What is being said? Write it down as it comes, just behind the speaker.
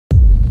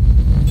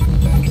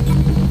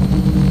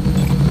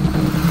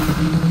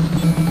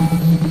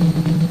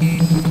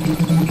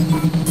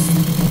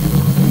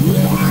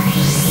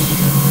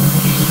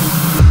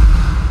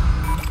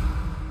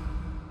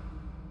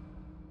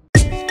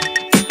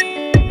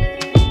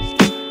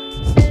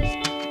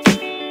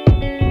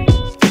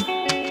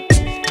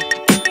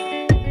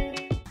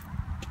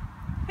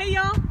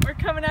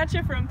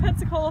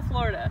Pensacola,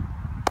 Florida.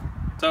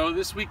 So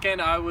this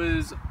weekend I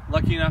was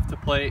lucky enough to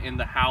play in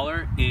the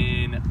Howler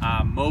in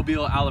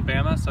Mobile,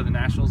 Alabama, so the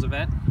Nationals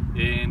event,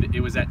 and it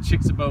was at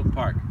Chicxulub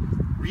Park.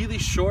 Really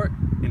short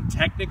and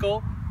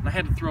technical, and I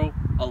had to throw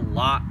a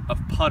lot of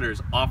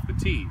putters off the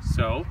tee.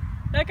 So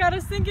that got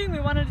us thinking we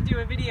wanted to do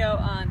a video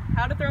on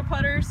how to throw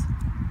putters,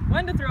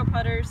 when to throw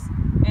putters,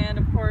 and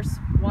of course,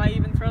 why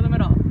even throw them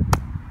at all.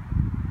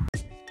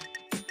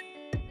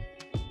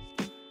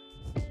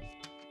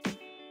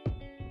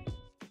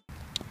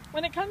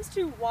 When it comes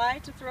to why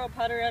to throw a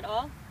putter at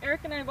all,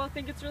 Eric and I both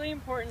think it's really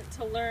important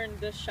to learn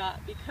this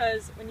shot,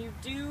 because when you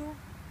do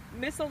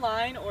miss a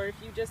line, or if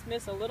you just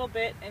miss a little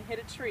bit and hit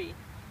a tree,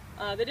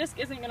 the disc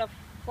isn't going to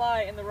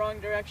fly in the wrong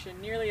direction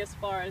nearly as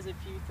far as if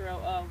you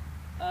throw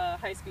a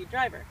high-speed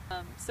driver.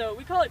 So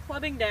we call it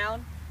clubbing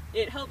down.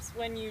 It helps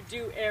when you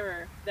do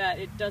error that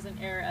it doesn't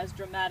err as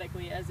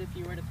dramatically as if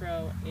you were to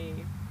throw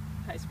a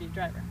high-speed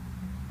driver.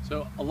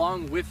 So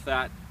along with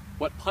that,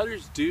 what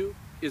putters do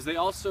is they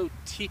also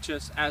teach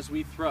us as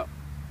we throw.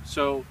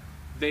 So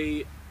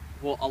they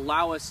will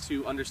allow us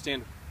to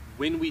understand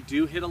when we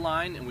do hit a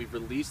line and we've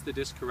released the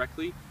disc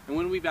correctly, and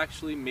when we've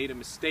actually made a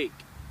mistake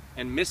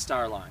and missed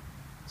our line.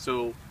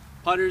 So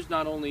putters,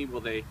 not only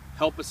will they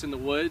help us in the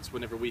woods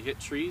whenever we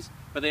hit trees,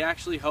 but they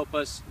actually help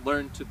us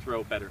learn to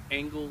throw better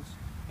angles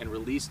and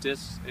release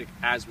discs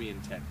as we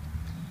intend.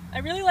 I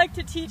really like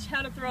to teach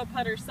how to throw a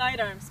putter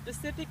sidearm,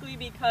 specifically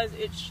because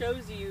it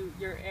shows you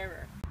your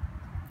error.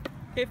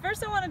 Okay,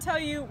 first I want to tell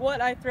you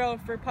what I throw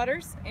for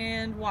putters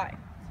and why.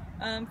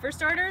 For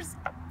starters,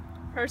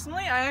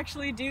 personally, I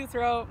actually do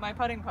throw my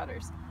putting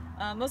putters,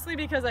 mostly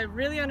because I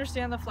really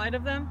understand the flight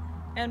of them,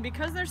 and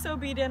because they're so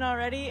beat in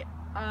already,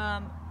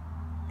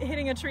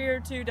 hitting a tree or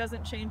two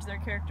doesn't change their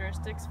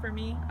characteristics for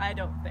me, I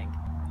don't think.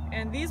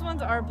 And these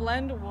ones are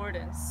blend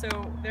wardens,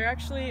 so they're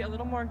actually a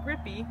little more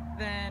grippy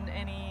than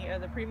any of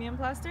the premium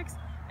plastics,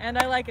 and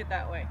I like it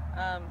that way.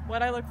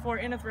 What I look for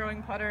in a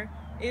throwing putter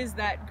is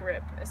that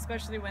grip,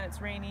 especially when it's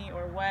rainy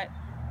or wet.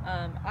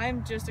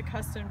 I'm just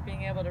accustomed to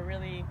being able to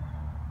really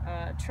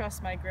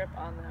trust my grip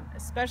on them,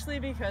 especially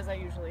because I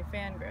usually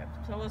fan grip,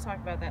 so we'll talk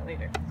about that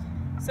later.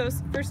 So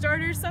for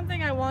starters,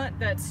 something I want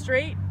that's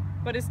straight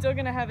but is still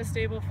going to have a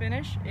stable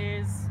finish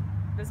is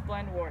this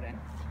blend warden.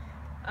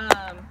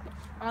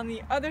 On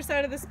the other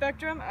side of the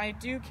spectrum, I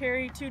do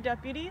carry two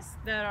deputies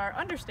that are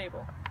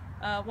understable.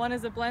 One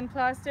is a blend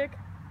plastic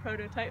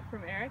prototype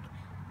from Eric,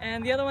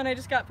 and the other one I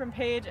just got from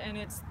Paige, and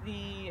it's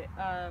the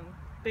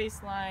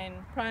baseline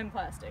prime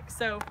plastic.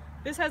 So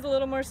this has a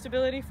little more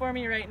stability for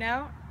me right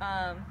now,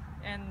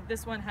 and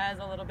this one has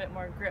a little bit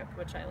more grip,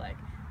 which I like.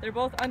 They're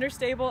both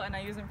understable, and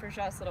I use them for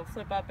shots that'll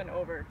flip up and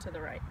over to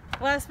the right.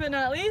 Last but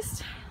not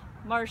least,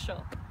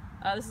 Marshall.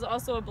 This is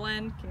also a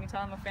blend. Can you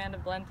tell I'm a fan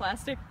of blend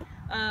plastic?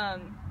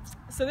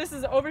 So this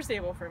is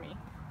overstable for me.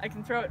 I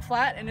can throw it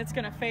flat and it's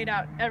gonna fade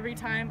out every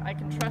time. I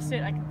can trust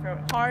it. I can throw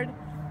it hard.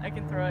 I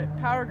can throw it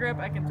power grip.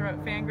 I can throw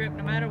it fan grip.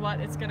 No matter what,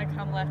 it's gonna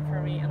come left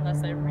for me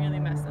unless I really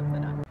mess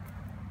something up.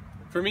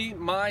 For me,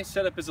 my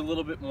setup is a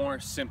little bit more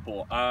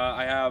simple.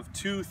 I have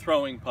two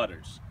throwing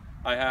putters.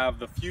 I have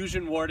the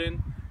Fusion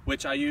Warden,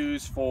 which I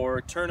use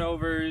for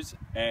turnovers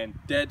and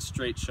dead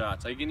straight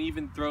shots. I can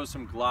even throw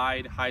some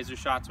glide hyzer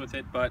shots with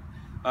it, but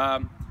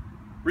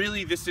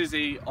really this is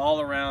a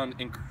all-around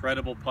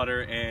incredible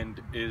putter and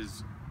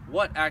is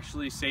what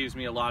actually saves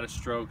me a lot of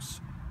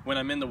strokes when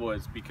I'm in the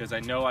woods, because I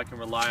know I can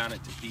rely on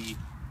it to be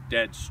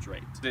dead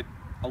straight. It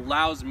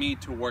allows me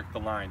to work the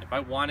line. If I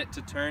want it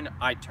to turn,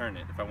 I turn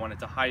it. If I want it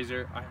to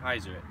hyzer, I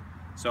hyzer it.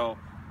 So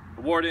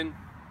the Warden,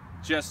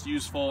 just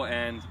useful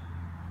and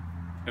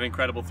an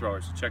incredible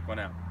thrower, so check one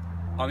out.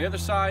 On the other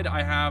side,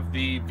 I have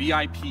the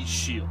VIP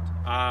Shield.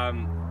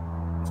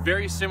 It's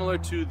very similar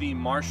to the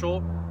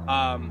Marshall,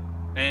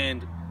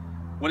 and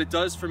what it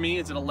does for me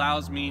is it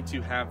allows me to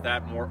have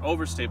that more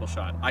overstable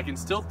shot. I can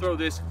still throw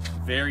this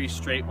very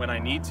straight when I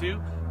need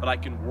to, but I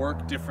can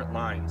work different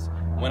lines.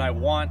 When I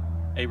want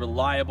a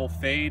reliable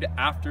fade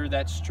after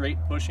that straight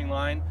pushing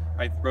line,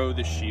 I throw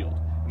the Shield.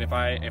 And if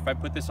I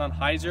put this on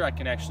hyzer, I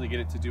can actually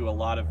get it to do a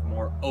lot of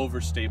more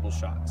overstable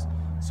shots.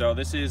 So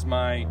this is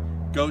my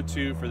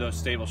go-to for those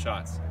stable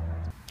shots.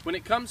 When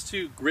it comes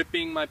to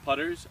gripping my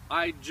putters,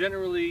 I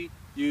generally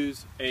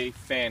use a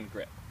fan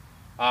grip.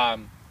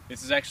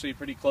 This is actually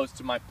pretty close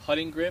to my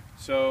putting grip,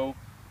 so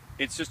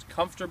it's just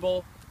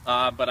comfortable,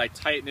 but I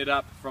tighten it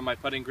up from my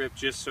putting grip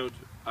just so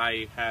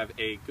I have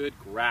a good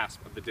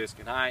grasp of the disc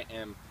and I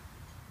am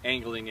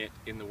angling it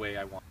in the way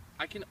I want.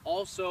 I can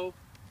also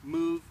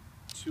move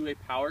to a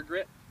power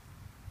grip,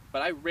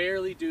 but I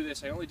rarely do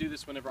this. I only do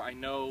this whenever I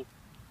know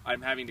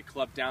I'm having to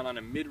club down on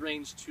a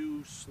mid-range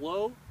too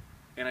slow,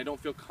 and I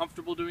don't feel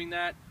comfortable doing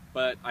that,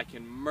 but I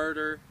can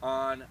murder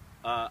on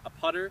a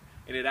putter,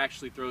 and it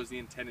actually throws the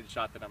intended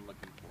shot that I'm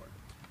looking for.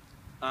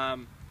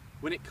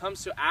 When it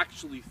comes to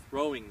actually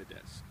throwing the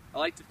disc, I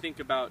like to think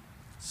about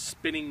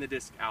spinning the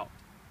disc out.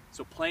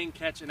 So playing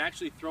catch and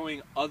actually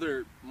throwing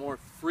other more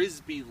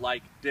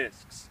frisbee-like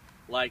discs,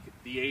 like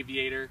the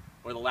Aviator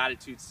or the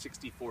Latitude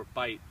 64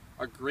 Bite,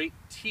 are great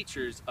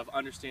teachers of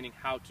understanding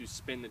how to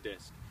spin the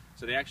disc.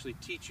 So they actually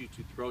teach you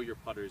to throw your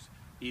putters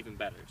even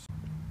better.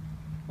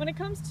 When it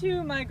comes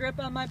to my grip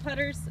on my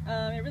putters,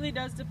 it really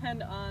does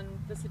depend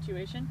on the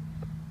situation.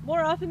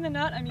 More often than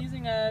not, I'm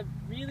using a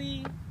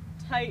really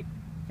tight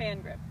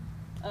fan grip,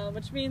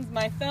 which means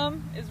my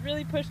thumb is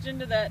really pushed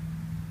into that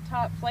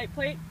top flight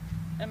plate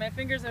and my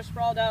fingers are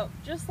sprawled out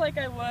just like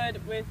I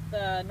would with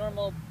a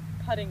normal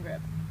putting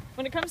grip.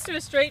 When it comes to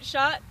a straight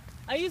shot,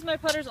 I use my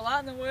putters a lot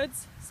in the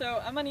woods,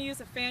 so I'm going to use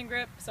a fan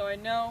grip so I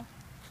know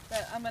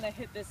that I'm going to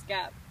hit this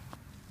gap.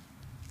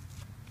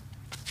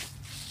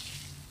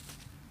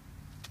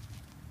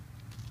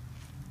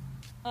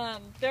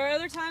 There are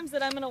other times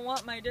that I'm going to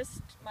want my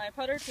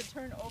putter to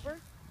turn over,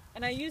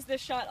 and I use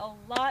this shot a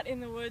lot in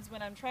the woods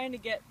when I'm trying to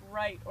get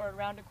right or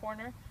around a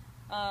corner.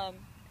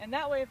 And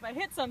that way if I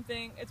hit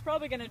something, it's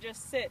probably going to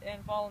just sit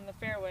and fall in the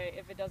fairway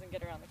if it doesn't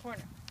get around the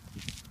corner.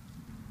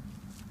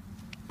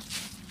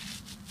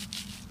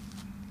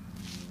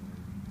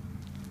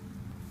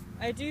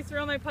 I do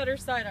throw my putter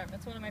sidearm.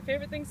 It's one of my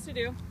favorite things to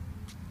do.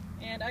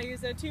 And I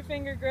use a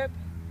 2-finger grip,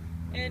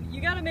 and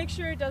you got to make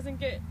sure it doesn't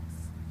get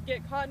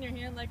caught in your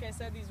hand. Like I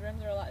said, these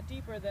rims are a lot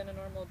deeper than a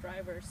normal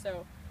driver,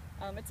 so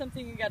it's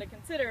something you got to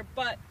consider.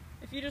 But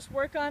if you just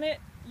work on it,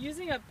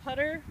 using a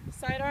putter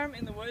sidearm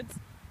in the woods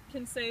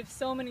can save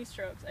so many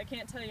strokes. I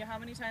can't tell you how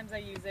many times I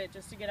use it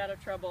just to get out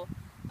of trouble.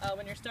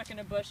 When you're stuck in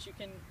a bush, you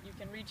can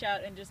reach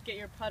out and just get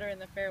your putter in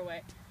the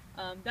fairway.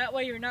 That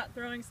way you're not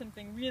throwing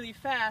something really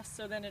fast,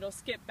 so then it'll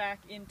skip back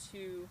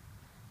into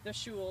the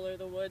shoal or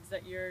the woods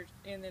that you're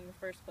in the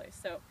first place.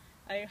 So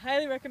I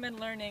highly recommend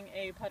learning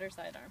a putter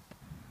sidearm.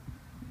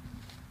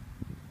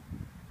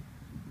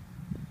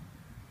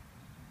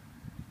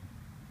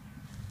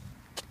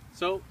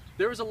 So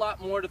there is a lot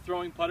more to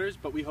throwing putters,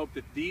 but we hope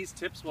that these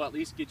tips will at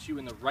least get you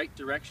in the right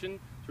direction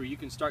so you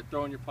can start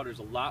throwing your putters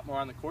a lot more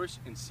on the course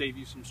and save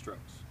you some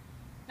strokes.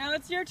 Now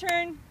it's your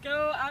turn.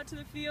 Go out to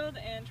the field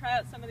and try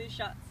out some of these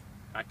shots.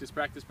 Practice,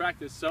 practice,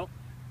 practice. So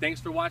thanks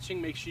for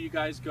watching. Make sure you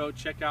guys go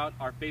check out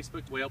our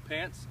Facebook,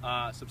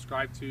 WhalePants,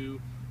 subscribe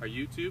to our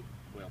YouTube,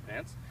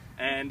 WhalePants,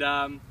 and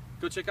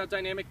go check out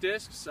Dynamic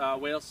Discs,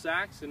 Whale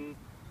Sacs, and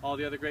all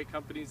the other great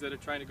companies that are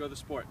trying to grow the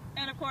sport.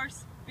 And of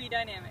course, be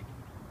dynamic.